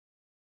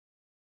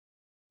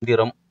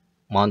மந்திரம்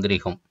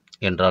மாந்திரீகம்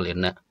என்றால்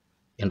என்ன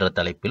என்ற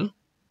தலைப்பில்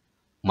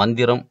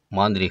மந்திரம்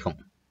மாந்திரீகம்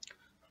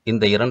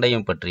இந்த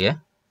இரண்டையும் பற்றிய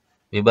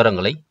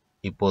விபரங்களை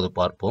இப்போது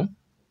பார்ப்போம்.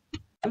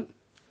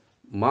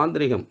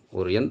 மாந்திரீகம்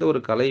எந்த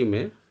ஒரு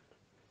கலையுமே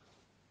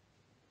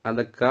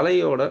அந்த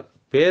கலையோட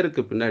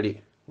பேருக்கு பின்னாடி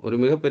ஒரு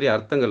மிகப்பெரிய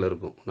அர்த்தங்கள்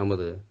இருக்கும்.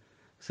 நமது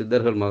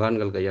சித்தர்கள்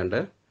மகான்கள்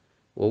கையாண்ட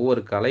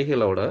ஒவ்வொரு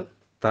கலைகளோட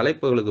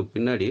தலைப்புகளுக்கு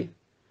பின்னாடி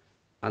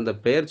அந்த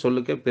பெயர்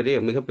சொல்லுக்கே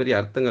மிகப்பெரிய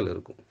அர்த்தங்கள்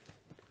இருக்கும்.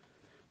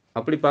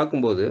 அப்படி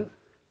பார்க்கும்போது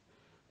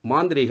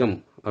மாந்திரீகம்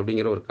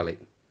அப்படிங்கிற ஒரு கலை.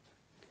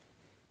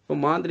 இப்போ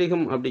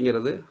மாந்திரீகம்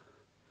அப்படிங்கிறது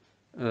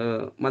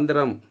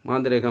மந்திரம்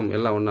மாந்திரீகம்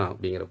எல்லாம் ஒன்றா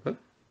அப்படிங்கிறப்ப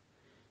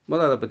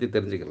முதல்ல அதை பற்றி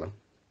தெரிஞ்சுக்கலாம்.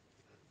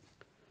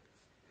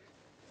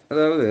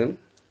 அதாவது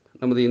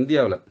நமது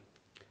இந்தியாவில்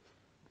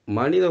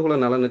மனிதகுல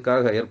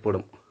நலனுக்கு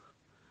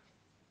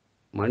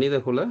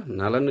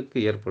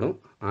ஏற்படும்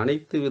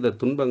அனைத்து வித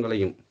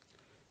துன்பங்களையும்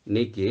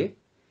நீக்கி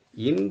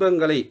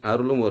இன்பங்களை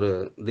அருளும் ஒரு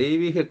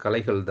தெய்வீக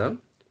கலைகள் தான்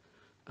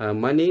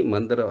மணி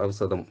மந்திர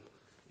ஔஷதம்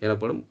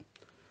எனப்படும்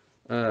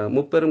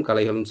முப்பெரும்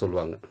கலைகள்னு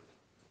சொல்லுவாங்க.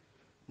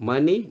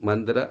 மணி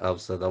மந்திர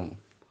ஔஷதம்,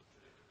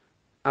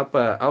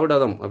 அப்போ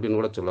ஔடதம் அப்படின்னு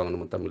கூட சொல்லுவாங்க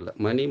நம்ம தமிழில்.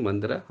 மணி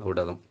மந்திர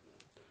ஔடதம்.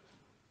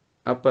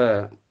 அப்போ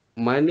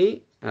மணி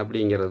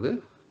அப்படிங்கிறது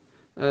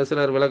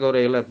சிலர் விளக்க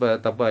உரைகளில் இப்போ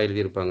தப்பாக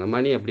எழுதியிருப்பாங்க.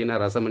 மணி அப்படின்னா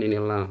ரசமணின்னு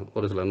எல்லாம்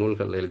ஒரு சில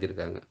நூல்களில்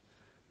எழுதியிருக்காங்க.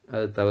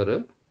 அது தவறு.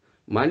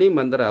 மணி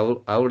மந்திர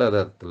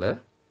ஔடதத்தில்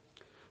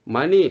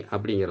மணி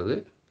அப்படிங்கிறது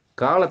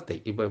காலத்தை,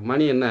 இப்போ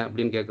மணி என்ன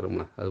அப்படின்னு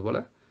கேட்குறோம்னா அதுபோல்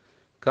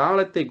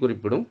காலத்தை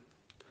குறிப்பிடும்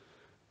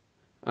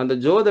அந்த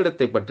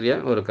ஜோதிடத்தை பற்றிய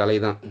ஒரு கலை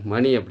தான்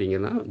மணி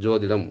அப்படிங்கிறதுனா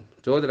ஜோதிடம்.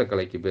 ஜோதிட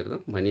கலைக்கு பேர்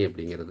தான் மணி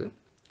அப்படிங்கிறது.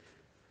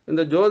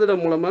 இந்த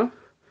ஜோதிடம் மூலமாக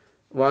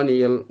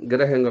வானியல்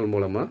கிரகங்கள்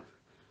மூலமாக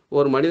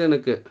ஒரு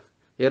மனிதனுக்கு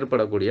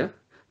ஏற்படக்கூடிய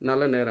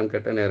நல்ல நேரம்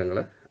கெட்ட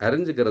நேரங்களை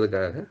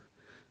அறிஞ்சிக்கிறதுக்காக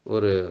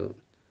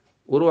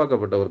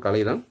உருவாக்கப்பட்ட ஒரு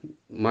கலை தான்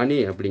மணி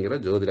அப்படிங்கிற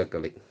ஜோதிட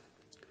கலை.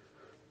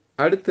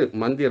 அடுத்து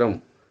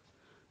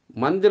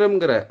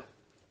மந்திரம்ங்கிற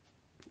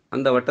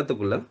அந்த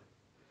வட்டத்துக்குள்ள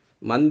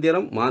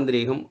மந்திரம்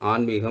மாந்திரீகம்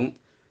ஆன்மீகம்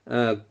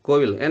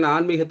கோவில். ஏன்னா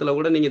ஆன்மீகத்தில்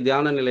கூட நீங்கள்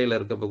தியான நிலையில்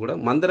இருக்கப்போ கூட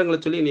மந்திரங்களை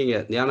சொல்லி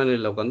நீங்கள் தியான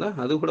நிலையில் உட்காந்தா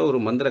அது கூட ஒரு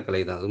மந்திர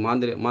கலை தான். அது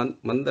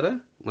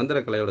மந்திர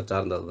கலையோட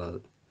சார்ந்தது தான்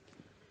அது.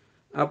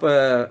 அப்போ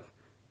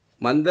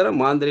மந்திரம்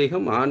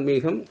மாந்திரீகம்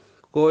ஆன்மீகம்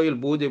கோயில்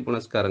பூஜை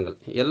புனஸ்காரங்கள்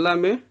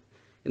எல்லாமே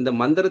இந்த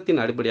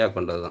மந்திரத்தின் அடிப்படையாக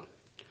கொண்டது தான்.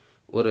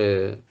 ஒரு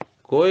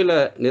கோயிலை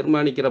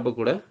நிர்மாணிக்கிறப்ப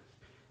கூட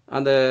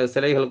அந்த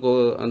சிலைகளுக்கு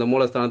அந்த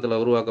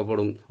மூலஸ்தானத்தில்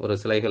உருவாக்கப்படும் ஒரு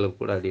சிலைகளுக்கு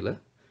கூட அடியில்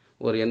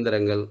ஒரு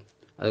எந்திரங்கள்,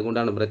 அதுக்கு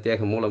உண்டான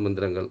பிரத்யேக மூல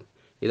மந்திரங்கள்,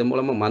 இது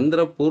மூலமாக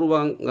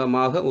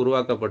மந்திரபூர்வங்கமாக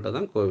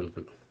உருவாக்கப்பட்டதான்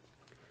கோவில்கள்.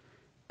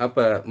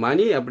 அப்போ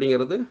மணி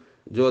அப்படிங்கிறது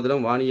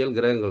ஜோதிடம் வானியல்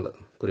கிரகங்கள்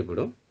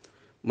குறிப்பிடும்.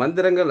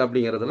 மந்திரங்கள்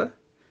அப்படிங்கிறதுல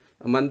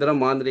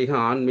மந்திரம்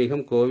மாந்திரீகம்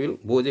ஆன்மீகம் கோவில்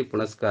பூஜை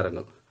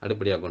புனஸ்காரங்கள்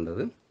அடிப்படையாக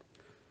கொண்டது.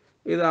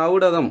 இது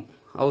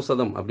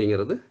ஔஷதம்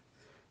அப்படிங்கிறது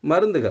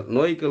மருந்துகள்,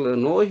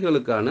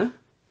 நோய்களுக்கான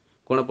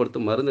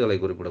குணப்படுத்தும் மருந்துகளை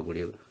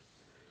குறிப்பிடக்கூடியது.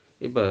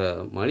 இப்போ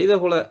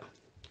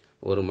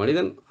ஒரு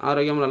மனிதன்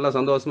ஆரோக்கியம் நல்லா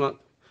சந்தோஷமாக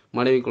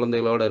மனைவி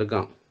குழந்தைகளோடு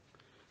இருக்கான்.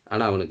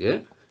 ஆனால் அவனுக்கு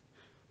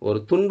ஒரு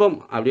துன்பம்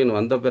அப்படின்னு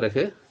வந்த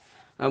பிறகு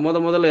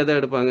முதல்ல எதை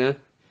எடுப்பாங்க?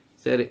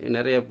 சரி,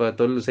 நிறைய இப்போ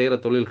செய்கிற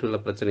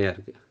தொழில்களில் பிரச்சனையாக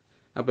இருக்குது,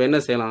 அப்போ என்ன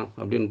செய்யலாம்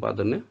அப்படின்னு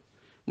பார்த்தோன்னே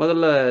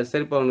முதல்ல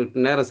சரிப்பா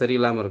அவனுக்கு நேரம்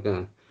சரியில்லாமல்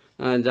இருக்கும்,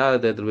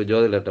 ஜாதகத்தை எடுத்துகிட்டு போய்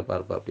ஜோதிடர்கிட்ட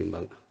பார்ப்பா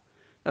அப்படிம்பாங்க.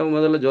 அப்போ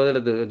முதல்ல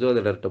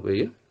ஜோதிடர்கிட்ட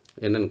போய்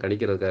என்னென்னு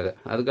கணிக்கிறதுக்காக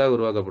அதுக்காக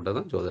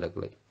உருவாக்கப்பட்டதான்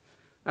ஜோதிடக்கலை.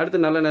 அடுத்து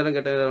நல்ல நேரம்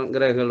கெட்ட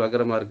கிரகங்கள்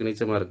வக்கரமாக இருக்குது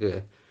நீச்சமாக இருக்குது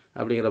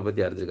அப்படிங்கிறத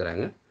பற்றி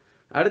அறிஞ்சுக்கிறாங்க.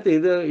 அடுத்து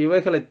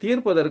இவைகளை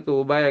தீர்ப்பதற்கு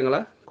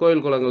உபாயங்களாக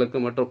கோயில் குளங்களுக்கு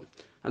மற்றும்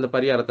அந்த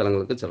பரிகார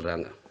தலங்களுக்கு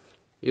சொல்கிறாங்க.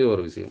 இது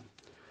ஒரு விஷயம்.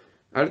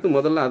 அடுத்து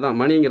முதல்ல அதான்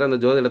மணிங்கிற அந்த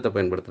ஜோதிடத்தை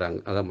பயன்படுத்துகிறாங்க.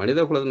 அதான்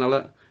மனித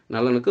குல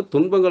நலனுக்கு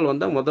துன்பங்கள்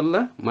வந்தால் முதல்ல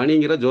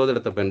மணிங்கிற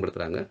ஜோதிடத்தை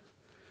பயன்படுத்துகிறாங்க.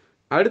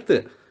 அடுத்து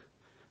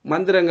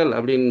மந்திரங்கள்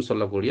அப்படின்னு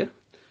சொல்லக்கூடிய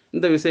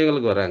இந்த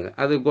விஷயங்களுக்கு வராங்க.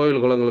 அது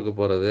கோயில் குளங்களுக்கு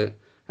போகிறது.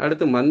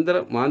 அடுத்து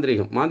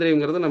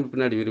மாந்திரீகங்கிறத நம்ம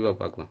பின்னாடி விரிவாக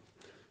பார்க்கலாம்.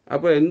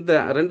 அப்போ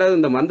ரெண்டாவது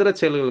இந்த மந்திர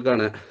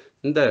செயல்களுக்கான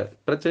இந்த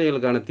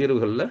பிரச்சனைகளுக்கான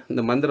தீர்வுகளில்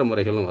இந்த மந்திர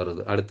முறைகளும்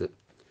வருது.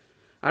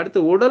 அடுத்து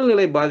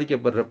உடல்நிலை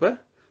பாதிக்கப்படுறப்ப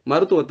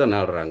மருத்துவத்தை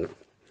நாடுறாங்க.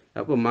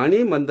 அப்போ மணி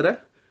மந்திர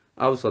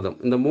ஔஷதம்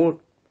இந்த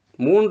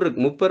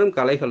முப்பெரும்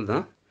கலைகள்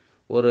தான்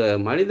ஒரு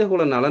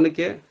மனிதகுல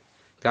நலனுக்கே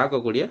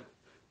காக்கக்கூடிய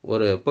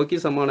ஒரு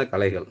பொக்கிசமான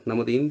கலைகள்,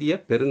 நமது இந்திய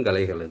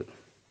பெருங்கலைகள் இது.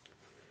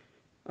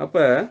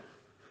 அப்போ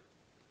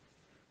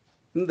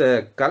இந்த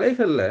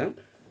கலைகளில்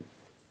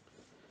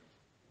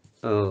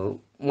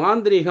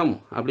மாந்திரீகம்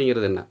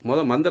அப்படிங்கிறது என்ன?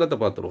 மந்திரத்தை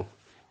பார்த்துருவோம்.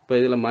 இப்போ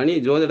இதில் மணி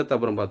ஜோதிடத்தை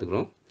அப்புறம்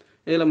பார்த்துக்கிறோம்.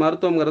 இதில்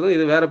மருத்துவங்கிறதும்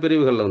இது வேறு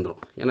பிரிவுகளில்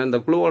வந்துடும். ஏன்னா இந்த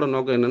குழுவோட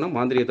நோக்கம் என்னென்னா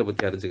மாந்திரீகத்தை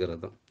பற்றி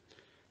அறிஞ்சிக்கிறது தான்.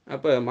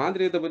 அப்போ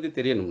மாந்திரீகத்தை பற்றி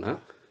தெரியணும்னா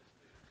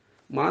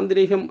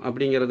மாந்திரீகம்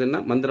அப்படிங்கிறது என்ன,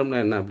 மந்திரம்னா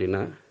என்ன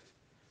அப்படின்னா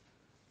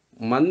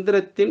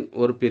மந்திரத்தின்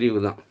ஒரு பிரிவு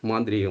தான்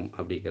மாந்திரீகம்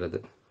அப்படிங்கிறது.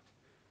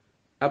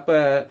 அப்போ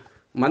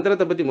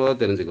மந்திரத்தை பற்றி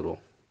முதல்ல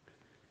தெரிஞ்சுக்கிடுவோம்.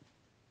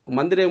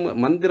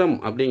 மந்திரம்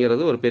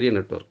அப்படிங்கிறது ஒரு பெரிய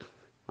நெட்வொர்க்.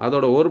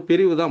 அதோட ஒரு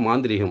பிரிவு தான்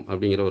மாந்திரீகம்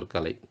அப்படிங்கிற ஒரு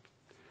கலை.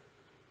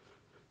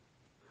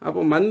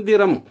 அப்போ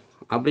மந்திரம்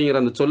அப்படிங்கிற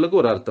அந்த சொல்லுக்கு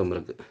ஒரு அர்த்தம்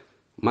இருக்குது.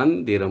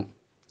 மந்திரம்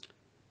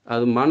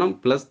அது மனம்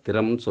ப்ளஸ்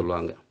திறம்னு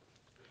சொல்லுவாங்க.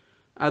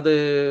 அது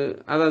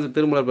அதாவது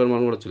திருமலர்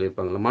பெருமான் கூட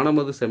சொல்லியிருப்பாங்கள்ல,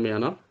 மனமது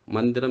செம்மையானால்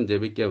மந்திரம்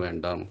ஜெபிக்க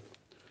வேண்டாம்.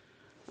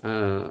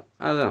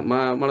 அதான்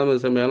மனமது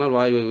செம்மையானால்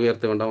வாயு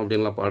உயர்த்த வேண்டாம்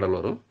அப்படின்லாம் பாடல்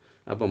வரும்.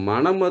 அப்போ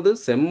மனமது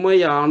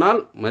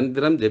செம்மையானால்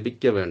மந்திரம்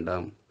ஜெபிக்க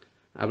வேண்டாம்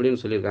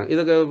அப்படின்னு சொல்லியிருக்காங்க.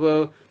 இதுக்கு இப்போ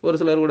ஒரு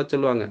சிலர் கூட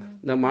சொல்லுவாங்க,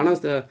 இந்த மனம்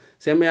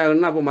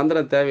செம்மையாகணும்னா அப்போ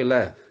மந்திரம்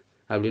தேவையில்லை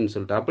அப்படின்னு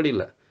சொல்லிட்டு. அப்படி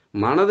இல்லை,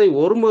 மனதை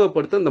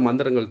ஒருமுகப்படுத்த இந்த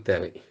மந்திரங்கள்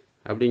தேவை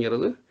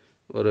அப்படிங்கிறது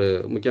ஒரு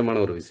முக்கியமான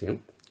ஒரு விஷயம்.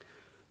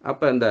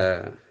 அப்போ இந்த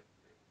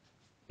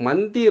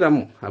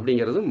மந்திரம்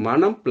அப்படிங்கிறது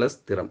மனம் ப்ளஸ்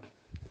திறம்.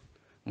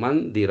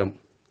 மந்திரம்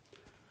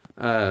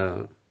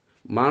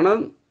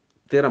மனம்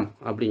திறம்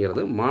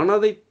அப்படிங்கிறது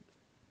மனதை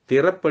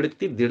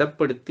திறப்படுத்தி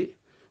திடப்படுத்தி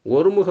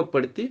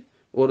ஒருமுகப்படுத்தி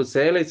ஒரு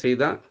செயலை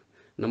செய்தால்,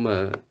 நம்ம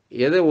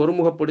எதை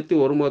ஒருமுகப்படுத்தி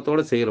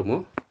ஒருமுகத்தோடு செய்கிறோமோ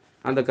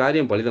அந்த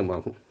காரியம்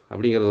பலிதமாகும்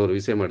அப்படிங்கிறத ஒரு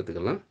விஷயமா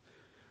எடுத்துக்கலாம்.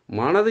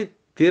 மனதை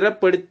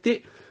திறப்படுத்தி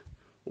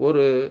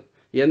ஒரு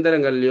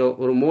எந்திரங்கள்லையோ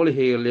ஒரு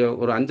மூலிகைகள்லையோ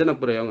ஒரு அஞ்சன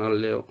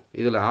பிரயோகங்கள்லையோ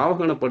இதில்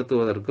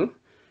ஆவகனப்படுத்துவதற்கும்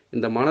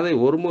இந்த மனதை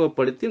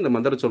ஒருமுகப்படுத்தி இந்த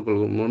மந்திர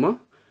சொற்கள் மூலமாக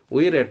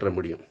உயிரேற்ற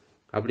முடியும்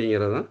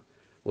அப்படிங்கிறது தான்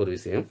ஒரு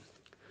விஷயம்.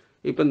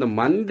 இப்போ இந்த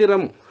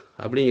மந்திரம்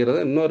அப்படிங்கிறத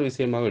இன்னொரு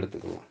விஷயமாக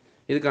எடுத்துக்கலாம்.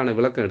 இதுக்கான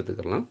விளக்கம்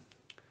எடுத்துக்கலாம்.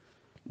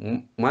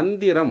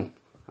 மந்திரம்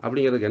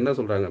அப்படிங்கிறதுக்கு என்ன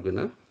சொல்கிறாங்க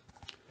அப்படின்னா,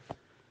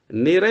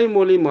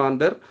 நிறைமொழி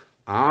மாந்தர்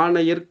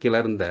ஆணையர்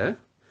கிளர்ந்த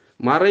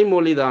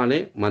மறைமொழிதானே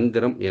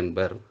மந்திரம்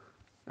என்பர்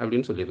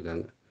அப்படின்னு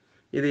சொல்லியிருக்காங்க.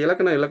 இது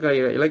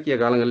இலக்கிய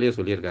காலங்கள்லேயே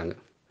சொல்லியிருக்காங்க.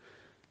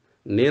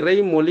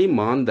 நிறைமொழி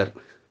மாந்தர்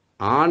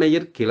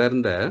ஆணையர்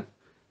கிளர்ந்த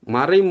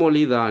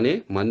மறைமொழிதானே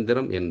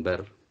மந்திரம்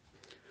என்பர்.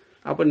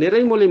 அப்போ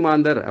நிறைமொழி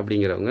மாந்தர்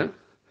அப்படிங்கிறவங்க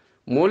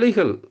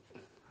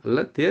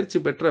மொழிகளில் தேர்ச்சி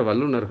பெற்ற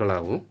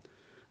வல்லுநர்களாகவும்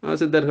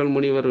சித்தர்கள்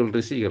முனிவர்கள்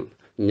ரிஷிகள்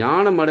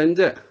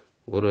ஞானமடைஞ்ச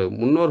ஒரு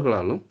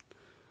முன்னோர்களாலும்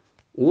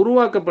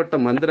உருவாக்கப்பட்ட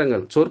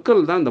மந்திரங்கள்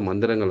சொற்கள் தான் இந்த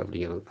மந்திரங்கள்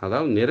அப்படிங்கிறது.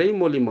 அதாவது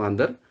நிறைமொழி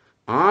மாந்தர்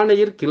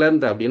ஆணையர்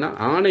கிளர்ந்த அப்படின்னா,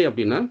 ஆணை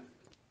அப்படின்னா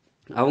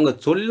அவங்க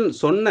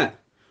சொன்ன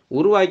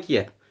உருவாக்கிய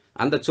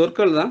அந்த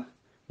சொற்கள் தான்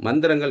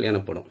மந்திரங்கள்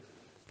எனப்படும்.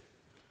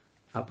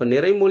 அப்போ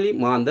நிறைமொழி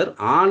மாந்தர்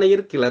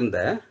ஆணையர் கிளர்ந்த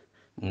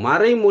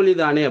மறைமொழி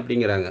தானே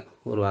அப்படிங்கிறாங்க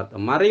ஒரு வார்த்தை.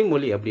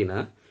 மறைமொழி அப்படின்னா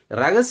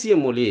ரகசிய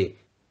மொழி,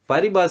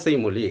 பரிபாசை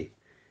மொழி.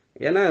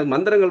 ஏன்னா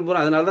மந்திரங்கள்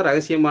பூரா அதனால தான்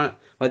ரகசியமாக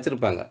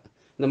வச்சுருப்பாங்க.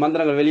 இந்த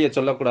மந்திரங்கள் வெளியே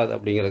சொல்லக்கூடாது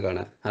அப்படிங்கிறதுக்கான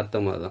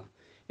அர்த்தமாக தான்.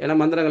 ஏன்னா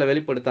மந்திரங்களை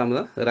வெளிப்படுத்தாமல்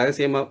தான்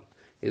ரகசியமாக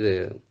இது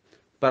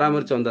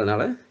பராமரித்து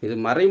வந்ததுனால இது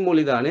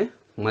மறைமொழி தானே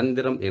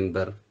மந்திரம்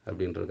என்பர்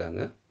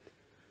அப்படின்ட்டுருக்காங்க.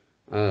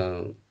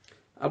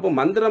 அப்போ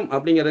மந்திரம்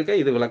அப்படிங்கிறதுக்கு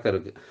இது விளக்கம்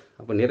இருக்குது.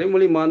 அப்போ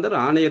நிறைமொழி மாந்தர்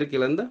ஆணையருக்கு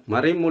இழந்த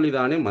மறைமொழி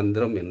தானே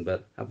மந்திரம்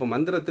என்பர். அப்போ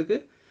மந்திரத்துக்கு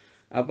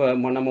அப்போ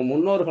நம்ம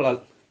முன்னோர்களால்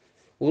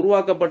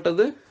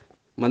உருவாக்கப்பட்டது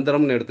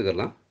மந்திரம்னு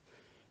எடுத்துக்கலாம்.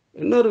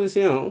 இன்னொரு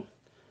விஷயம்,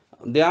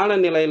 தியான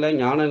நிலையில்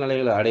ஞான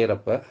நிலையில்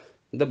அடையிறப்ப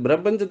இந்த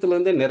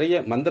பிரபஞ்சத்துலேருந்தே நிறைய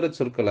மந்திர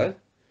சொற்களை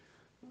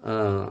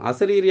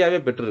அசரீரியாகவே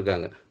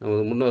பெற்றிருக்காங்க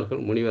நமது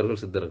முன்னோர்கள்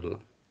முனிவர்கள்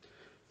சித்தர்கள்லாம்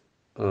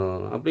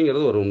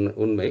அப்படிங்கிறது ஒரு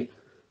உண்மை.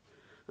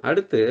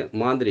 அடுத்து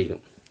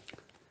மாந்திரீகம்.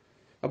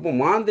 அப்போ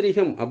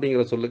மாந்திரீகம்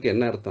அப்படிங்கிற சொல்லுக்கு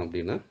என்ன அர்த்தம்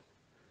அப்படின்னா,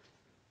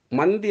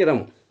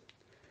 மந்திரம்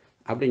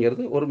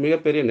அப்படிங்கிறது ஒரு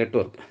மிகப்பெரிய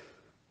நெட்வொர்க்,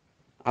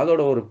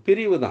 அதோட ஒரு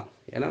பிரிவு தான்.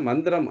 ஏன்னா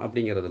மந்திரம்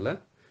அப்படிங்கிறதுல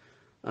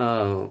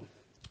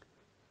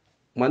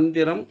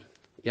மந்திரம்,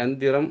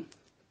 யந்திரம்,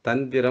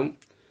 தந்திரம்,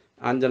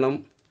 அஞ்சனம்,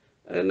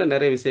 இன்னும்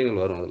நிறைய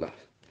விஷயங்கள் வரும் அதில்.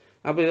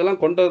 அப்போ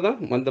இதெல்லாம் கொண்டது தான்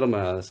மந்திரம்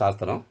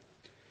சாஸ்திரம்.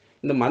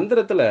 இந்த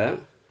மந்திரத்தில்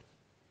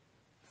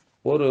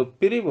ஒரு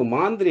பிரிவு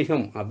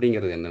மாந்திரிகம்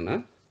அப்படிங்கிறது என்னென்னா,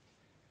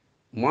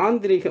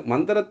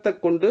 மந்திரத்தை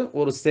கொண்டு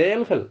ஒரு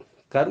செயல்கள்,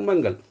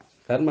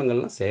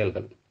 கர்மங்கள்னால்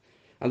செயல்கள்,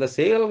 அந்த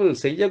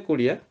செயல்கள்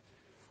செய்யக்கூடிய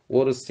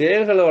ஒரு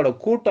செயல்களோட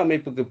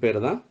கூட்டமைப்புக்கு பேர்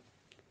தான்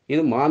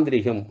இது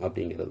மாந்திரீகம்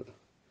அப்படிங்கிறது.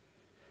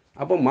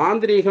 அப்போ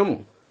மாந்திரீகம்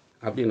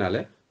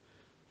அப்படின்னாலே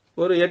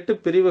ஒரு 8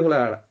 பிரிவுகளை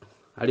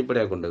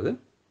அடிப்படையாக கொண்டது.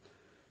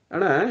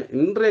 ஆனால்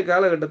இன்றைய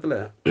காலகட்டத்தில்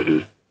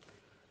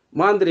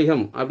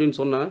மாந்திரீகம் அப்படின்னு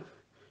சொன்னால்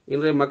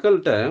இன்றைய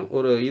மக்கள்கிட்ட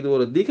இது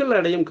ஒரு திகில்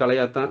அடையும்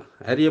கலையாகத்தான்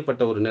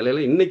அறியப்பட்ட ஒரு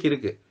நிலையில் இன்றைக்கி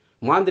இருக்குது.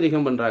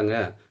 மாந்திரீகம் பண்ணுறாங்க,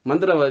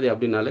 மந்திரவாதி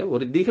அப்படின்னாலே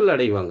ஒரு திகில்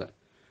அடைவாங்க.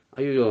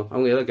 ஐயோ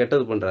அவங்க ஏதோ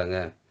கெட்டது பண்ணுறாங்க.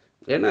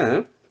 ஏன்னா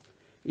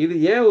இது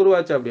ஏன்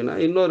உருவாச்சு அப்படின்னா,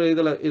 இன்னொரு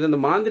இது இந்த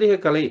மாந்திரிக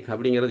கலை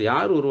அப்படிங்கிறது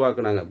யார்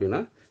உருவாக்குனாங்க அப்படின்னா,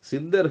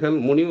 சித்தர்கள்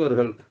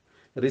முனிவர்கள்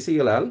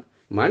ரிஷிகளால்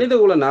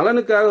மனிதகுல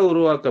நலனுக்காக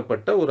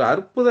உருவாக்கப்பட்ட ஒரு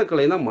அற்புத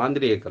கலை தான்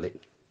மாந்திரிக கலை.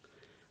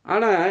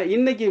 ஆனால்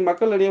இன்னைக்கு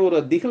மக்களிடையே ஒரு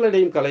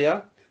திகிலடையும்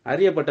கலையாக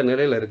அறியப்பட்ட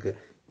நிலையில் இருக்குது.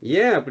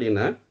 ஏன்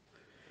அப்படின்னா,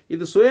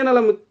 இது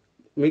சுயநலம்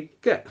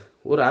மிக்க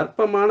ஒரு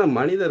அற்பமான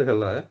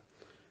மனிதர்களால்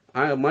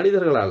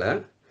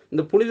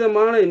இந்த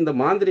புனிதமான இந்த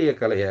மாந்திரிக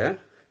கலையை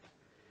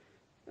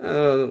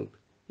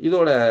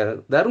இதோட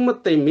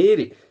தர்மத்தை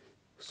மீறி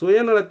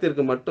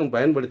சுயநலத்திற்கு மட்டும்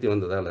பயன்படுத்தி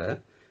வந்ததால்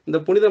இந்த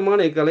புனிதமான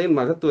இக்கலையின்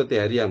மகத்துவத்தை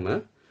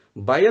அறியாமல்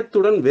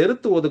பயத்துடன்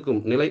வெறுத்து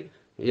ஒதுக்கும் நிலை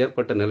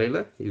ஏற்பட்ட நிலையில்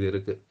இது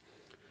இருக்குது.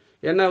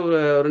 ஏன்னா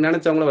ஒரு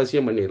நினச்சவங்கள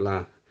வசியம்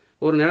பண்ணிடலாம்,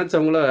 ஒரு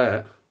நினச்சவங்கள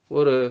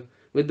ஒரு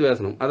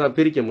வித்வேசனம் அதை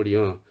பிரிக்க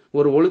முடியும்,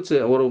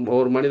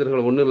 ஒரு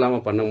மனிதர்களை ஒன்றும்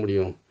இல்லாமல் பண்ண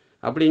முடியும்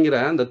அப்படிங்கிற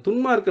அந்த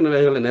துன்மார்க்க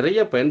நிலைகளை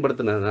நிறைய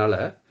பயன்படுத்தினதுனால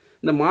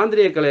இந்த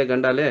மாந்திரிய கலையை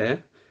கண்டாலே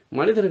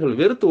மனிதர்கள்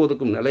வெறுத்து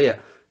ஒதுக்கும் நிலைய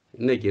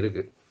இன்னைக்கு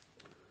இருக்குது.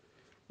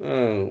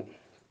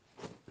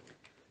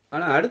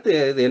 ஆனால் அடுத்து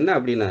இது என்ன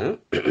அப்படின்னா,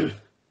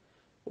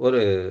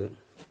 ஒரு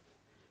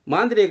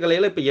மாந்திரிய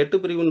கலையில் இப்போ 8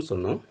 பிரிவுன்னு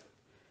சொன்னோம்.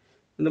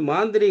 இந்த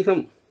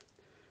மாந்திரீகம்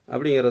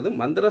அப்படிங்கிறது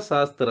மந்திர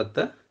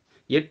சாஸ்திரத்தை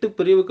 8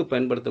 பிரிவுக்கு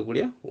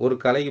பயன்படுத்தக்கூடிய ஒரு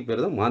கலைக்கு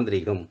பேர் தான்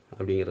மாந்திரீகம்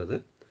அப்படிங்கிறது.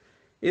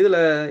 இதில்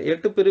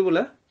 8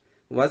 பிரிவில்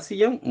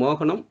வசியம்,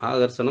 மோகனம்,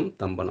 ஆகர்ஷணம்,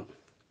 தம்பனம்.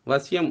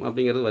 வசியம்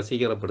அப்படிங்கிறது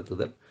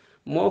வசீகரப்படுத்துதல்.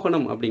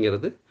 மோகனம்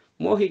அப்படிங்கிறது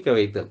மோகிக்க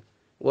வைத்தல்.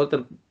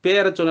 ஒருத்தர்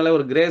பேரை சொன்னாலே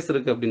ஒரு கிரேஸ்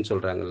இருக்குது அப்படின்னு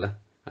சொல்கிறாங்கல்ல,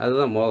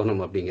 அதுதான்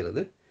மோகனம்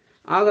அப்படிங்கிறது.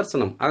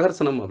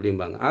 அகர்ஷணம்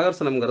அப்படிம்பாங்க.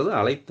 ஆகர்ஷணம்ங்கிறது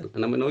அழைத்தல்,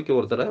 நம்ம நோக்கி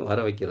ஒருத்தரை வர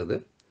வைக்கிறது.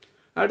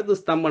 அடுத்து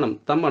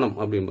தம்பனம்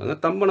அப்படிம்பாங்க.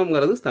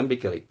 தம்பனம்ங்கிறது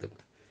ஸ்தம்பிக்க வைத்தல்.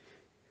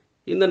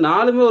 இந்த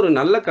 4மே ஒரு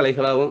நல்ல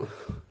கலைகளாகவும்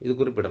இது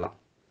குறிப்பிடலாம்.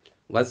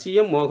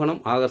 வசியம்,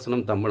 மோகனம்,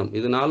 ஆகர்ஷணம், தம்பனம்,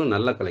 இது 4ம்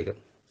நல்ல கலைகள்.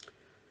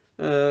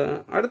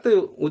 அடுத்து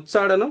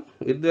உச்சாடனம்,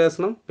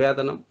 வித்வேசனம்,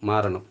 பேதனம்,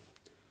 மாரணம்.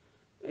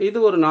 இது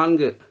ஒரு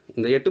 4,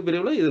 இந்த 8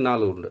 பிரிவில் இது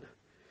 4 உண்டு.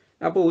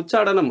 அப்போ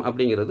உச்சாடனம்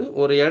அப்படிங்கிறது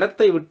ஒரு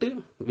இடத்தை விட்டு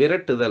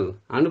விரட்டுதல்,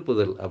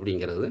 அனுப்புதல்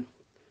அப்படிங்கிறது.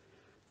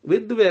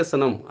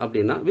 வித்வேசனம்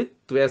அப்படின்னா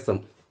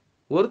வித்வேஷம்,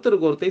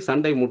 ஒருத்தருக்கு ஒருத்தர்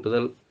சண்டை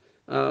மூட்டுதல்,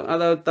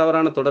 அதாவது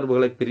தவறான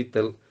தொடர்புகளை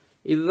பிரித்தல்,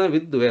 இதுதான்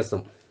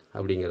வித்வேஷம்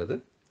அப்படிங்கிறது.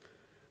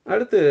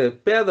 அடுத்து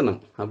பேதனம்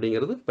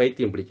அப்படிங்கிறது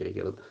பைத்தியம் பிடிக்க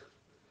வைக்கிறது.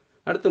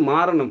 அடுத்து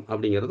மாரணம்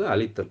அப்படிங்கிறது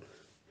அழித்தல்.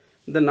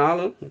 இந்த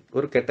 4ம்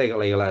ஒரு கெட்ட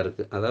கலைகளாக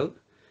இருக்குது. அதாவது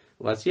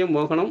வசியம்,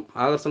 மோகனம்,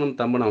 ஆகர்ஷணம்,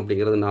 தம்பனம்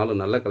அப்படிங்கிறது 4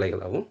 நல்ல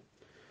கலைகளாகவும்,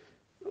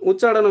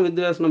 உச்சாடனம்,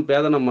 வித்வேஷனம்,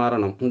 பேதனம்,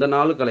 மாரணம் இந்த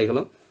 4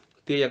 கலைகளும்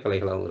தீய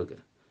கலைகளாகவும்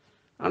இருக்குது.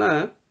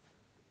 ஆனால்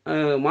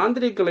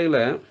மாந்திரிக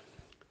கலையில்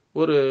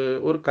ஒரு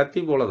ஒரு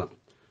கத்தி போல தான்,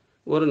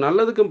 ஒரு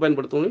நல்லதுக்கும்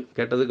பயன்படுத்த முடியும்,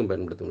 கெட்டதுக்கும்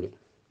பயன்படுத்த முடியும்.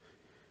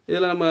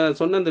 இதில் நம்ம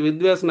சொன்ன இந்த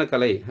வித்வேஷன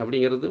கலை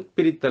அப்படிங்கிறது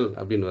பிரித்தல்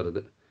அப்படின்னு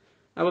வருது.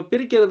 அப்போ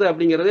பிரிக்கிறது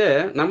அப்படிங்கிறதே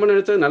நம்ம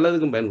நினச்சது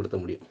நல்லதுக்கும் பயன்படுத்த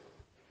முடியும்.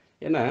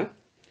 ஏன்னா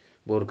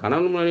இப்போ ஒரு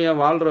கணவன் மனைவியாக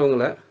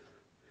வாழ்கிறவங்கள,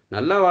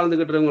 நல்லா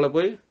வாழ்ந்துக்கிட்டுறவங்கள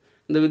போய்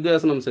இந்த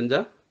வித்வேஷனம்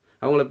செஞ்சால்,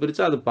 அவங்கள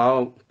பிரித்தா அது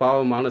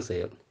பாவமான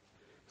செயல்.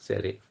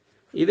 சரி,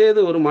 இதே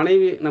இது ஒரு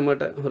மனைவி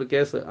நம்மகிட்ட ஒரு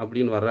கேஸு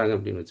அப்படின்னு வர்றாங்க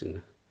அப்படின்னு வச்சுங்க,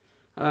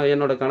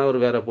 என்னோட கணவர்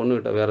வேறு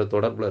பொண்ணுகிட்ட வேறு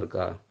தொடர்பில்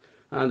இருக்கா,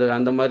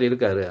 அந்த மாதிரி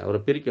இருக்கார்,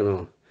 அவரை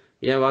பிரிக்கணும்,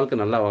 என் வாழ்க்கை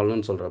நல்லா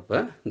வாழணும்னு சொல்கிறப்ப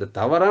இந்த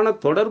தவறான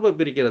தொடர்பை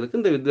பிரிக்கிறதுக்கு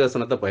இந்த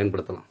வித்வேஷனத்தை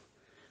பயன்படுத்தலாம்.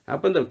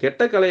 அப்போ இந்த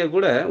கெட்ட கலையை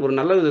கூட ஒரு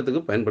நல்ல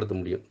விதத்துக்கு பயன்படுத்த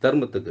முடியும்,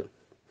 தர்மத்துக்கு.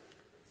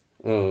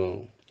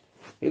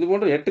 இது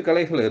போன்ற 8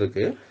 கலைகள்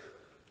இருக்குது.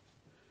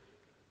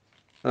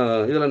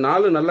 இதில்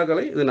 4 நல்ல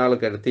கலை, இது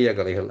 4 தீய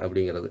கலைகள்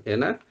அப்படிங்கிறது.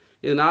 ஏன்னா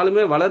இது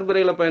 4மே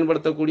வளர்பிறையில்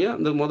பயன்படுத்தக்கூடிய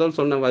இந்த முதல்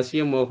சொன்ன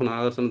வசியம், மோகனம்,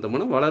 ஆகர்ஷணம்,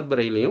 தம்பனம்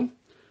வளர்பிறையிலையும்,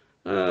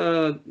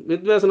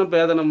 வித்வேஷனம்,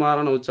 பேதனம்,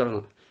 மாரணம்,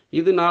 உச்சாரணம்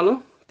இது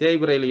 4ம்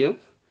தேய்பிறையிலையும்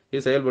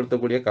இது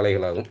செயல்படுத்தக்கூடிய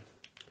கலைகளாகும்.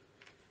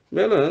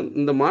 மேலும்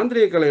இந்த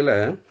மாந்திரிக கலையில்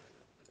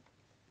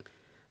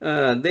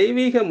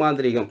தெய்வீக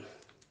மாந்திரிகம்,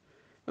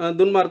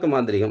 துன்மார்க்க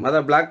மாந்திரிகம்,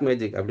 அதாவது பிளாக்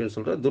மேஜிக் அப்படின்னு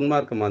சொல்கிற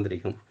துன்மார்க்க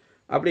மாந்திரிகம்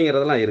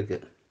அப்படிங்கிறதெல்லாம்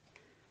இருக்குது.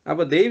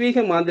 அப்போ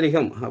தெய்வீக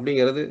மாந்திரிகம்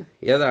அப்படிங்கிறது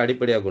எதை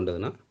அடிப்படையாக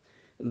கொண்டதுன்னா,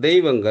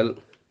 தெய்வங்கள்,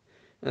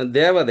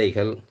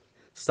 தேவதைகள்,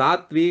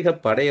 சாத்வீக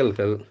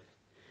படையல்கள்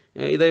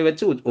இதை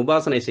வச்சு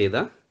உபாசனை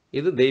செய்தால்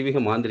இது தெய்வீக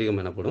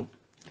மாந்திரிகம் எனப்படும்.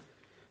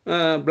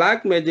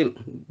 பிளாக்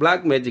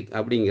மேஜிக்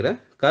அப்படிங்கிற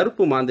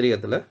கருப்பு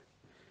மாந்திரிகத்தில்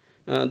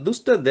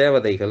துஷ்ட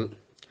தேவதைகள்,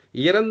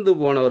 இறந்து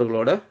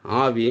போனவர்களோட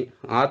ஆவி,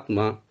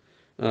 ஆத்மா,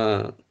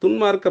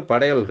 துன்மார்க்க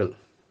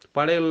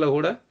படையலில்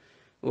கூட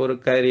ஒரு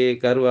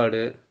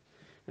கருவாடு,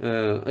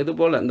 இது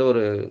போல் இந்த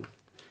ஒரு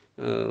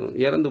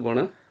இறந்து போன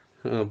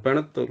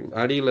பிணத்து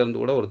அடியிலேருந்து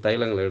கூட ஒரு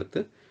தைலங்களை எடுத்து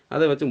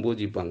அதை வச்சு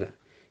பூஜிப்பாங்க.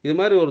 இது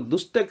மாதிரி ஒரு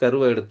துஷ்ட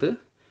கருவை எடுத்து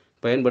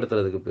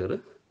பயன்படுத்துறதுக்கு பேர்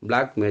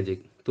பிளாக்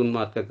மேஜிக்,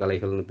 துன்மார்க்க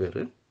கலைகள்னு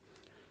பேர்.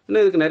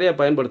 இன்னும் இதுக்கு நிறைய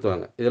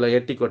பயன்படுத்துவாங்க. இதில்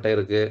எட்டிக்கொட்டை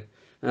இருக்குது,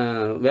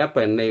 வேப்ப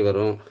எண்ணெய்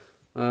வரும்,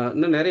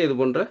 இன்னும் நிறைய இது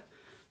போன்ற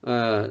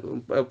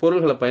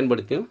பொருள்களை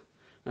பயன்படுத்தியும்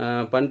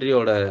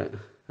பன்றியோட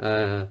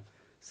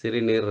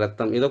சிறுநீர்,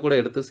 ரத்தம் இதை கூட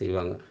எடுத்து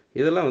செய்வாங்க.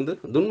 இதெல்லாம்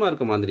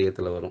துன்மார்க்க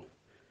மாந்திரிகத்தில் வரும்.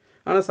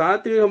 ஆனால்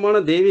சாத்வீகமான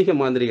தெய்வீக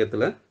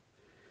மாந்திரிகத்தில்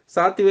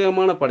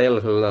சாத்வீகமான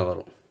படையல்கள்லாம்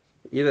வரும்.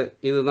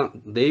 இதுதான்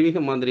தெய்வீக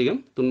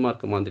மாந்திரிகம்,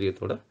 துன்மார்க்க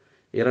மாந்திரிகத்தோட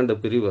 2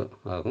 பிரிவு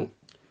ஆகும்.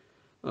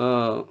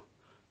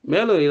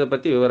 மேலும் இதை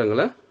பற்றி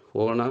விவரங்களை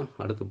ஒவ்வொன்றா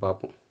அடுத்து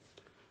பார்ப்போம்.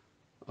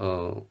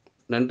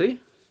 நன்றி.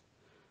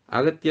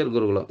 அகத்தியர்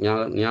குருகுலம்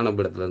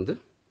ஞானபீடத்திலேருந்து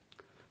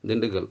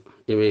திண்டுக்கல்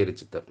இமயக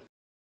சித்தர்.